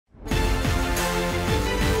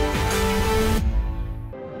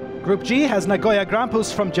Group G has Nagoya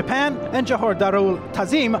Grampus from Japan and Johor Darul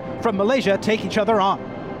Ta'zim from Malaysia take each other on.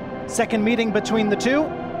 Second meeting between the two.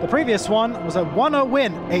 The previous one was a 1-0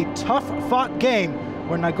 win, a tough-fought game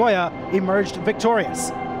where Nagoya emerged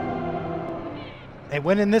victorious. A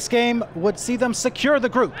win in this game would see them secure the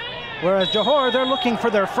group, whereas Johor, they're looking for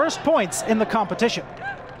their first points in the competition.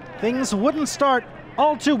 Things wouldn't start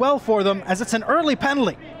all too well for them as it's an early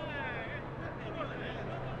penalty.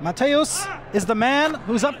 Mateus is the man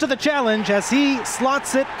who's up to the challenge as he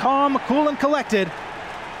slots it calm, cool and collected,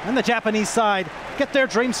 and the Japanese side get their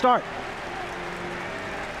dream start.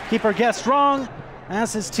 Keeper guessed wrong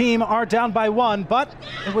as his team are down by 1, but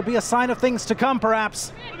it would be a sign of things to come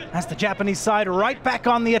perhaps as the Japanese side right back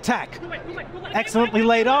on the attack. Excellently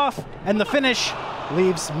laid off, and the finish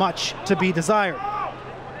leaves much to be desired.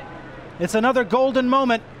 It's another golden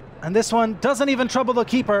moment, and this one doesn't even trouble the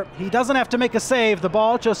keeper. He doesn't have to make a save. The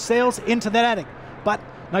ball just sails into the netting. But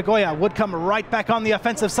Nagoya would come right back on the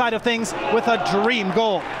offensive side of things with a dream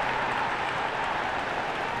goal.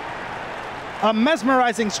 A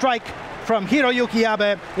mesmerizing strike from Hiroyuki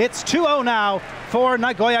Abe. It's 2-0 now for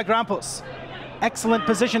Nagoya Grampus. Excellent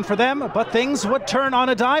position for them, but things would turn on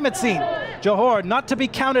a dime, it seemed. Johor not to be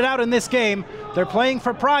counted out in this game. They're playing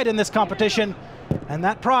for pride in this competition, and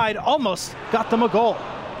that pride almost got them a goal.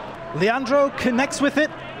 Leandro connects with it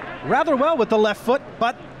rather well with the left foot,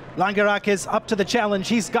 but Langerak is up to the challenge.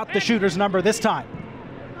 He's got the shooter's number this time.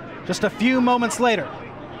 Just a few moments later,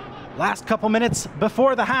 last couple minutes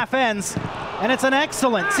before the half ends, and it's an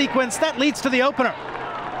excellent sequence that leads to the opener.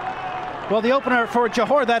 Well, the opener for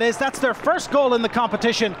Johor, that is, that's their first goal in the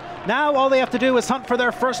competition. Now all they have to do is hunt for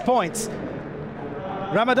their first points.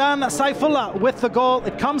 Ramadan Saifullah with the goal.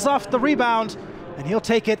 It comes off the rebound, and he'll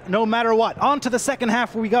take it no matter what. On to the second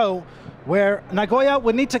half we go, where Nagoya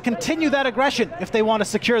would need to continue that aggression if they want to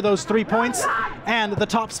secure those 3 points and the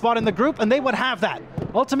top spot in the group, and they would have that.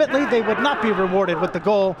 Ultimately, they would not be rewarded with the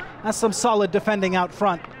goal, as some solid defending out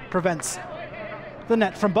front prevents the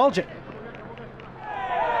net from bulging.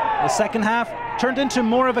 The second half turned into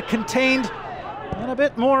more of a contained and a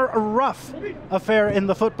bit more rough affair in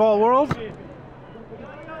the football world.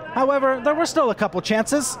 However, there were still a couple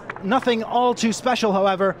chances. Nothing all too special,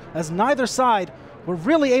 however, as neither side were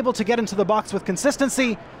really able to get into the box with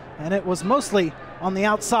consistency, and it was mostly on the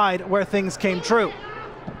outside where things came true.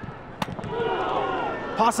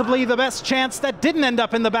 Possibly the best chance that didn't end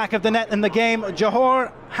up in the back of the net in the game.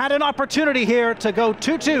 Johor had an opportunity here to go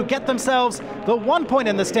 2-2, get themselves the 1 point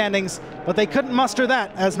in the standings, but they couldn't muster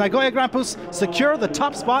that as Nagoya Grampus secure the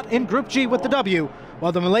top spot in Group G with the W,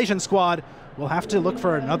 while the Malaysian squad will have to look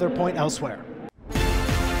for another point elsewhere.